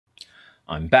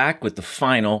I'm back with the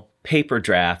final paper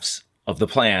drafts of the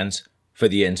plans for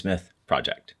the Innsmouth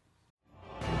project.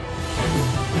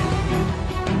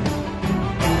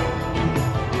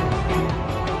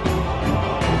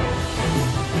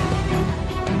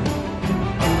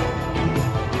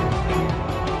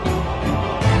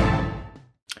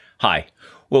 Hi,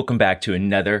 welcome back to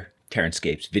another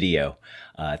Terranscapes video.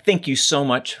 Thank you so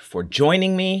much for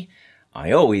joining me.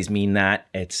 I always mean that.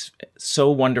 It's so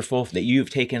wonderful that you've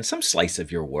taken some slice of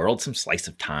your world, some slice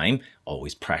of time,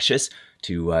 always precious,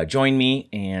 to join me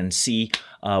and see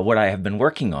what I have been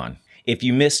working on. If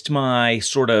you missed my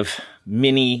sort of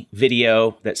mini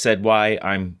video that said why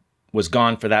I was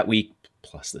gone for that week,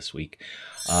 plus this week,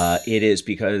 it is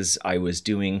because I was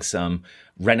doing some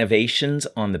renovations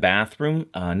on the bathroom,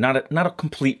 not a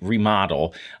complete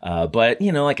remodel, but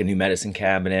you know, like a new medicine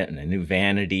cabinet and a new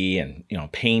vanity and, you know,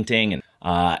 painting.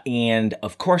 And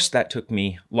of course that took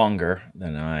me longer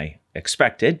than I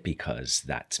expected because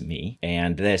that's me.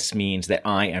 And this means that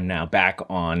I am now back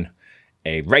on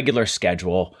a regular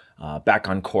schedule, back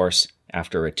on course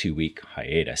after a 2-week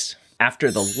hiatus. After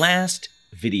the last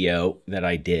video that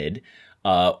I did,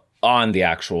 on the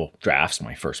actual drafts,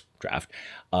 my first draft,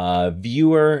 a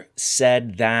viewer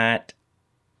said that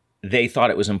they thought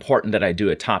it was important that I do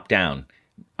a top-down.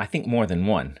 I think more than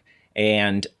one.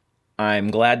 And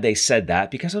I'm glad they said that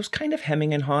because I was kind of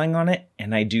hemming and hawing on it,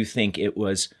 and I do think it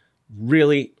was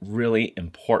really, really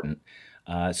important.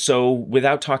 So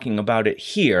without talking about it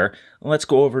here, let's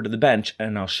go over to the bench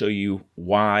and I'll show you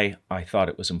why I thought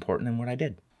it was important and what I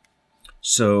did.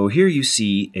 So here you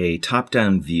see a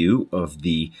top-down view of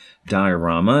the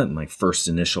diorama, my first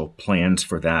initial plans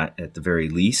for that at the very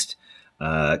least.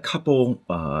 A couple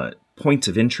points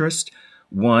of interest.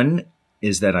 One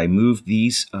is that I moved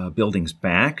these buildings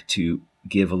back to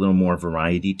give a little more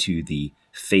variety to the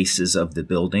faces of the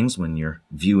buildings when you're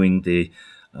viewing the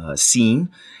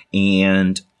scene.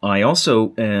 And I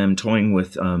also am toying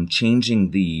with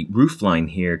changing the roofline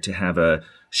here to have a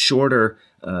shorter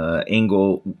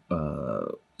angle,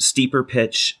 steeper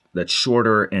pitch that's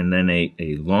shorter, and then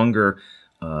a longer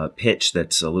pitch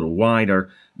that's a little wider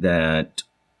that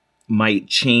might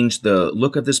change the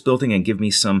look of this building and give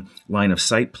me some line of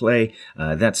sight play.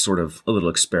 That's sort of a little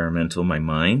experimental in my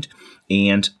mind.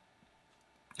 And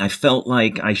I felt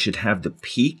like I should have the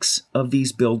peaks of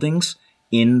these buildings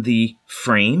in the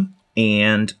frame,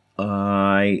 and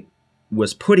I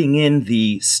was putting in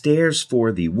the stairs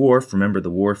for the wharf. Remember, the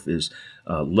wharf is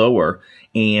lower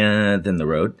than the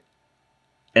road.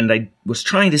 And I was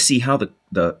trying to see how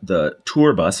the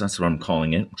tour bus, that's what I'm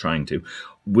calling it,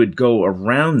 would go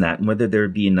around that and whether there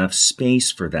would be enough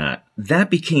space for that. That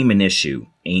became an issue,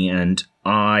 and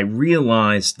I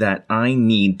realized that I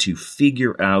need to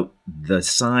figure out the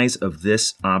size of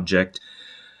this object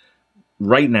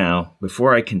right now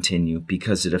before I continue,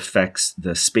 because it affects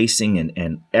the spacing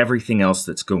and everything else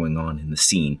that's going on in the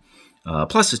scene.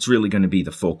 Plus, it's really going to be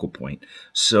the focal point.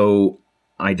 So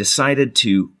I decided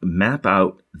to map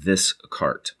out this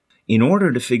cart. In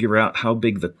order to figure out how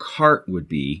big the cart would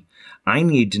be, I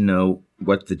need to know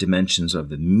what the dimensions of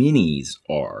the minis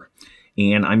are.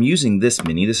 And I'm using this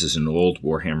mini. This is an old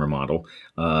Warhammer model.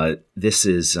 This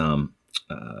is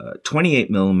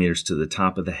 28 millimeters to the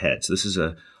top of the head. So this is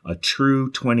a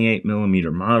true 28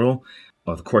 millimeter model.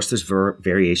 Of course, there's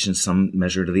variations, some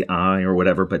measure to the eye or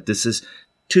whatever, but this is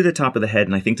to the top of the head,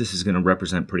 and I think this is going to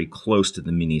represent pretty close to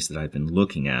the minis that I've been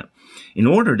looking at. In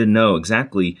order to know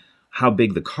exactly how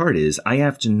big the cart is, I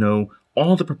have to know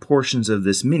all the proportions of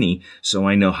this mini, so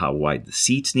I know how wide the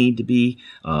seats need to be,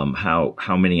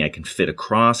 how many I can fit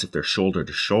across if they're shoulder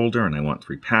to shoulder and I want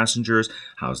 3 passengers,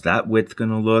 how's that width going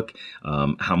to look,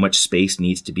 how much space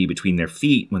needs to be between their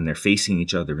feet when they're facing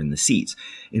each other in the seats.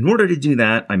 In order to do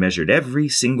that, I measured every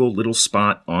single little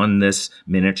spot on this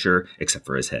miniature, except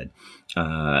for his head,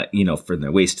 you know, from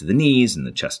the waist to the knees and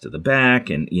the chest to the back,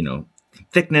 and, you know,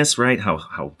 thickness, right,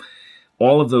 how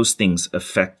all of those things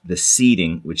affect the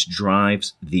seating, which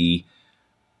drives the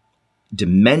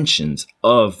dimensions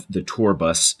of the tour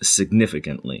bus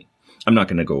significantly. I'm not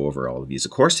going to go over all of these, of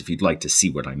course. If you'd like to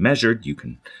see what I measured, you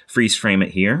can freeze frame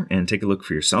it here and take a look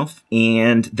for yourself.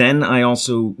 And then I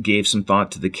also gave some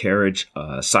thought to the carriage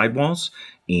sidewalls,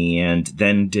 and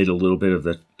then did a little bit of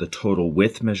the total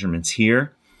width measurements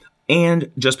here.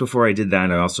 And just before I did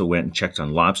that, I also went and checked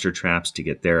on lobster traps to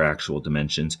get their actual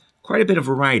dimensions. Quite a bit of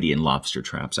variety in lobster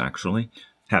traps, actually.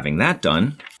 Having that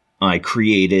done, I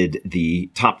created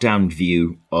the top-down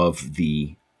view of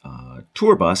the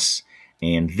tour bus,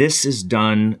 and this is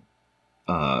done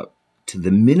to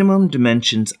the minimum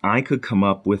dimensions I could come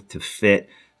up with to fit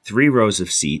 3 rows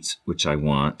of seats, which I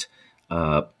want,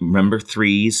 Remember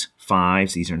 3s,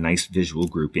 5s, these are nice visual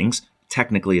groupings.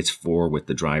 Technically it's 4 with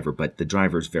the driver, but the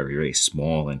driver is very, very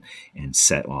small and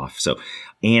set off. So,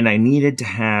 and I needed to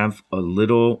have a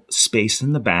little space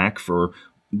in the back for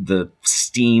the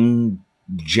steam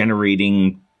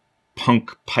generating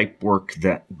punk pipework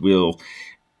that will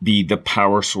be the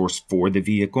power source for the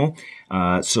vehicle.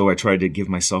 So I tried to give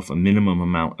myself a minimum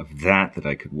amount of that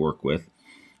I could work with.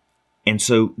 And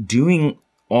so doing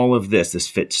all of this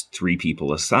fits 3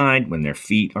 people aside when their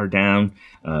feet are down,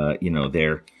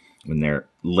 when their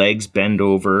legs bend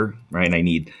over, right?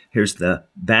 Here's the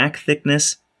back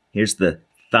thickness, here's the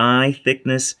thigh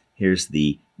thickness, here's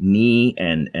the knee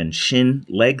and shin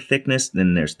leg thickness,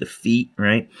 then there's the feet,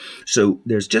 right? So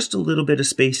there's just a little bit of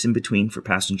space in between for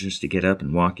passengers to get up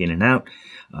and walk in and out.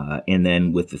 And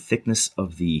then with the thickness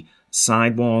of the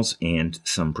sidewalls and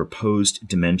some proposed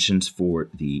dimensions for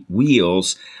the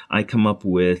wheels, I come up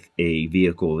with a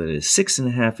vehicle that is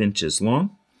 6.5 inches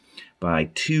long by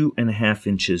 2.5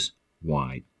 inches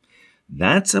wide.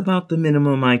 That's about the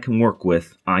minimum I can work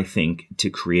with, I think, to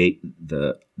create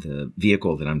the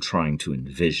vehicle that I'm trying to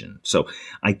envision. So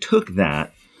I took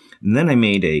that, and then I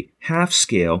made a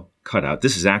half-scale cutout.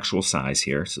 This is actual size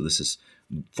here, so this is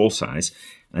full size.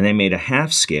 And I made a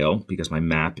half scale because my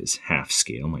map is half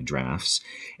scale, my drafts.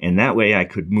 And that way I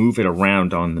could move it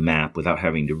around on the map without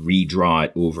having to redraw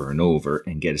it over and over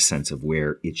and get a sense of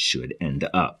where it should end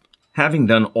up. Having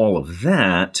done all of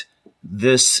that,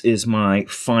 this is my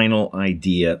final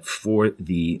idea for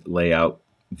the layout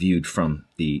viewed from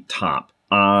the top.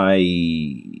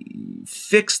 I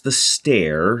fixed the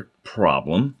stair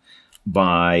problem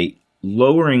by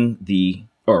raising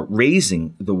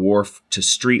the wharf to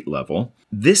street level.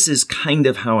 This is kind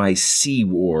of how I see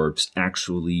wharves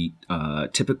actually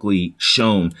typically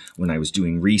shown when I was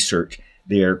doing research.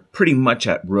 They're pretty much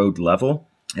at road level,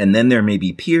 and then there may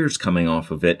be piers coming off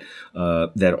of it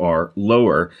that are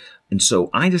lower. And so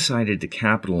I decided to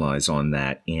capitalize on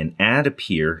that and add a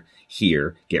pier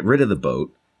here, get rid of the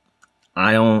boat.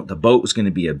 The boat was going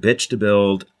to be a bitch to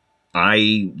build.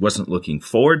 I wasn't looking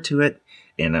forward to it,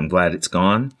 and I'm glad it's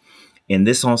gone. And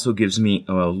this also gives me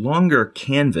a longer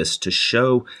canvas to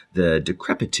show the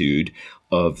decrepitude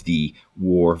of the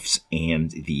wharfs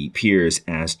and the piers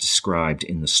as described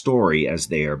in the story, as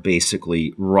they are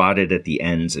basically rotted at the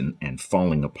ends and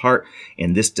falling apart.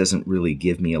 And this doesn't really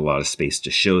give me a lot of space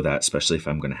to show that, especially if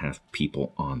I'm going to have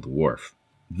people on the wharf.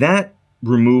 That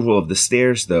removal of the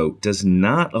stairs, though, does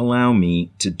not allow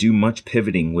me to do much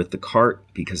pivoting with the cart,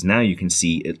 because now you can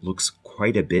see it looks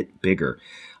quite a bit bigger.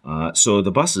 So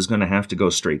the bus is going to have to go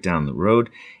straight down the road,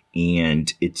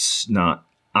 and it's not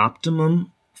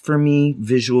optimum for me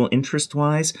visual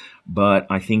interest-wise, but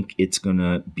I think it's going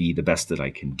to be the best that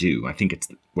I can do. I think it's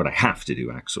what I have to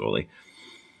do, actually.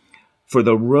 For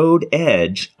the road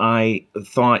edge, I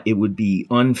thought it would be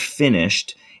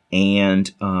unfinished,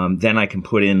 and then I can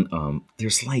put in,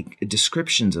 there's like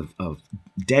descriptions of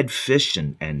dead fish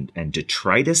and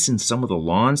detritus in some of the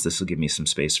lawns. This will give me some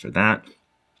space for that.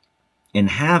 And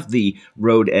have the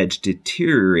road edge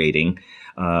deteriorating.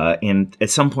 And at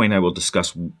some point I will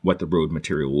discuss what the road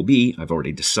material will be. I've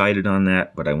already decided on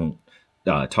that, but I won't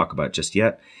talk about it just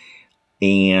yet.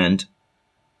 And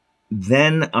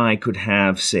then I could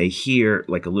have, say here,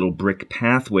 like a little brick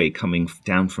pathway coming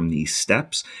down from these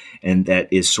steps, and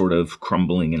that is sort of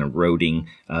crumbling and eroding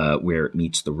where it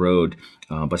meets the road.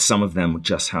 But some of them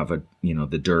just have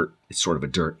the dirt. It's sort of a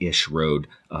dirt-ish road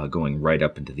going right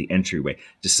up into the entryway.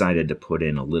 Decided to put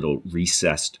in a little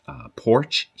recessed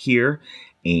porch here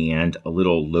and a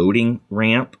little loading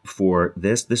ramp for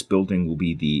this. This building will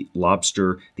be the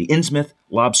Innsmouth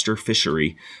lobster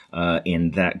fishery,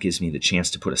 and that gives me the chance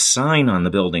to put a sign on the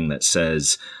building that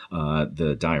says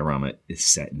the diorama is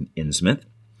set in Innsmouth.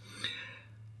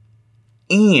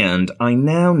 And I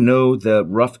now know the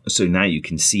rough, so now you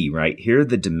can see, right, here are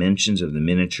the dimensions of the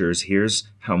miniatures. Here's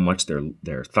how much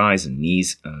their thighs and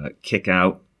knees kick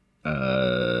out,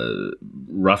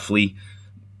 roughly,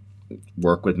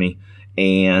 work with me.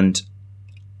 And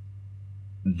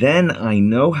then I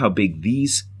know how big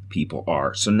these people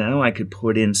are. So now I could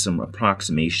put in some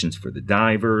approximations for the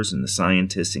divers and the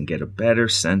scientists and get a better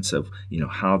sense of,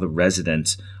 how the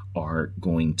residents are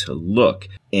going to look.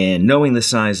 And knowing the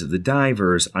size of the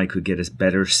divers, I could get a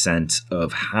better sense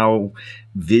of how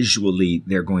visually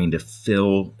they're going to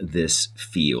fill this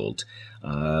field.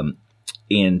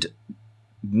 And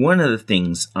one of the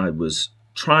things I was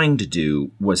trying to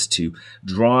do was to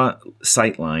draw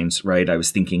sight lines, right? I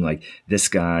was thinking like this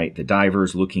guy, the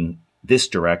diver's looking this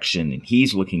direction and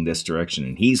he's looking this direction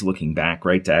and he's looking back,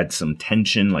 right? To add some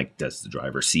tension, like, does the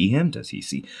driver see him? Does he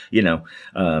see,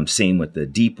 same with the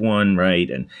deep one, right?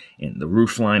 And the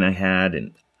roof line I had,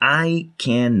 and I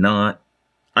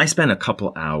spent a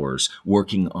couple hours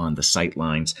working on the sight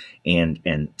lines and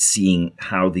seeing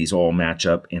how these all match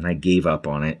up, and I gave up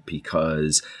on it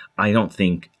because I don't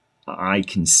think I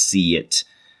can see it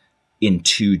in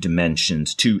 2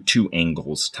 dimensions, two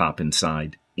angles, top and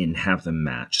side, and have them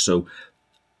match. So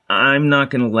I'm not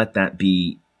going to let that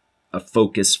be a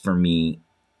focus for me,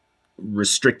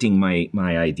 restricting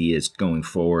my ideas going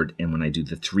forward. And when I do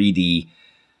the 3D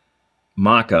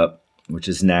mock-up, which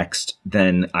is next,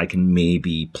 then I can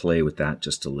maybe play with that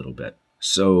just a little bit.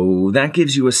 So that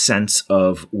gives you a sense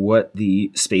of what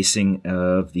the spacing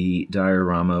of the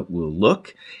diorama will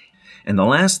look. And the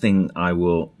last thing I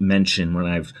will mention, when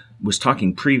I was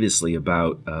talking previously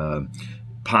about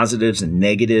positives and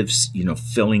negatives,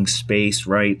 filling space,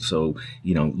 right? So,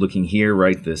 looking here,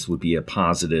 right, this would be a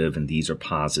positive and these are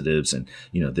positives, and,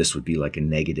 this would be like a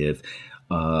negative.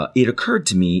 It occurred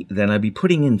to me that I'd be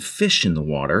putting in fish in the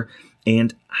water,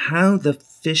 and how the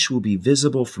fish will be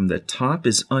visible from the top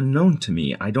is unknown to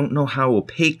me. I don't know how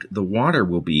opaque the water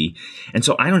will be, and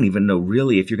so I don't even know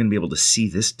really if you're going to be able to see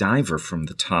this diver from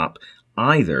the top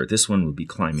either. This one would be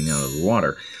climbing out of the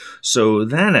water. So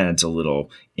that adds a little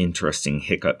interesting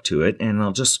hiccup to it, and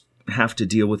I'll just have to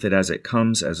deal with it as it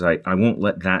comes, as I won't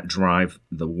let that drive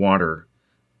the water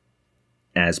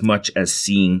as much as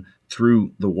seeing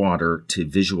through the water to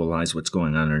visualize what's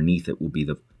going on underneath it will be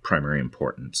the primary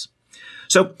importance.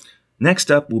 So next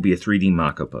up will be a 3D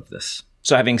mock-up of this.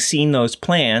 So having seen those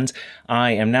plans,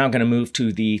 I am now going to move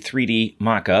to the 3D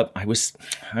mock-up. I was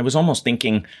almost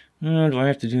thinking, do I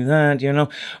have to do that,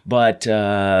 But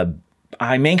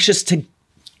I'm anxious to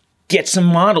get some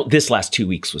model. This last 2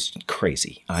 weeks was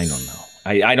crazy. I don't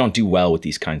know. I don't do well with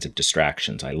these kinds of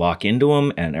distractions. I lock into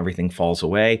them and everything falls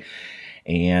away.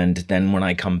 And then when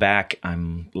I come back,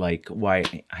 I'm like, why?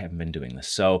 I haven't been doing this.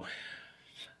 So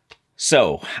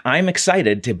I'm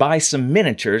excited to buy some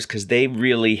miniatures because they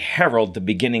really herald the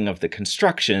beginning of the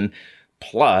construction.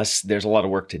 Plus, there's a lot of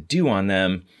work to do on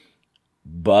them.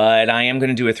 But I am going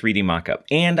to do a 3D mock-up,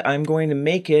 and I'm going to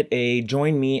make it a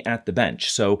join me at the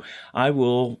bench. So I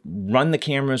will run the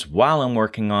cameras while I'm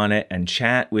working on it and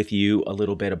chat with you a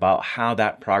little bit about how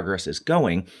that progress is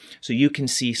going, so you can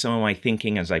see some of my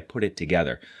thinking as I put it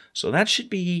together. So that should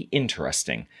be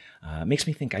interesting. It makes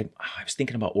me think, I was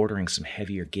thinking about ordering some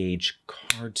heavier gauge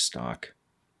cardstock.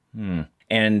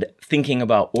 And thinking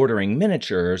about ordering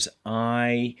miniatures,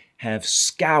 I have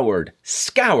scoured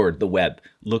the web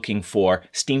looking for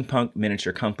steampunk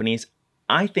miniature companies.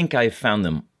 I think I've found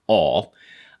them all.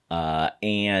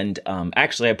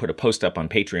 Actually, I put a post up on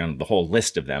Patreon, the whole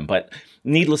list of them. But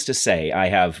needless to say, I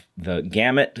have the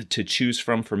gamut to choose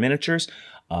from for miniatures.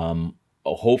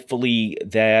 Hopefully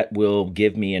that will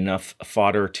give me enough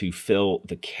fodder to fill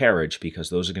the carriage, because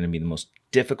those are going to be the most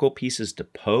difficult pieces to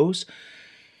pose.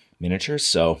 Miniatures,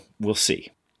 so we'll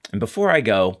see. And before I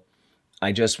go,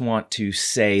 I just want to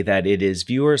say that it is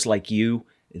viewers like you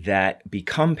that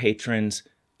become patrons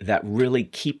that really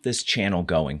keep this channel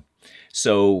going.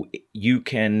 So you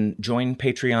can join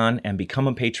Patreon and become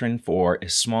a patron for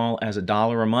as small as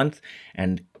 $1 a month,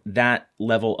 and that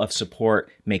level of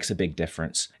support makes a big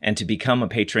difference. And to become a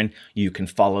patron, you can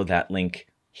follow that link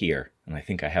here. And I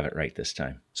think I have it right this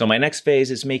time. So my next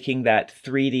phase is making that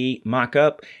 3D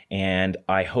mock-up, and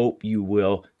I hope you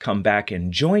will come back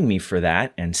and join me for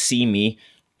that and see me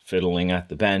fiddling at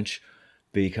the bench,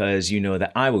 because you know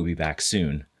that I will be back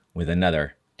soon with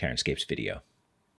another Terranscapes video.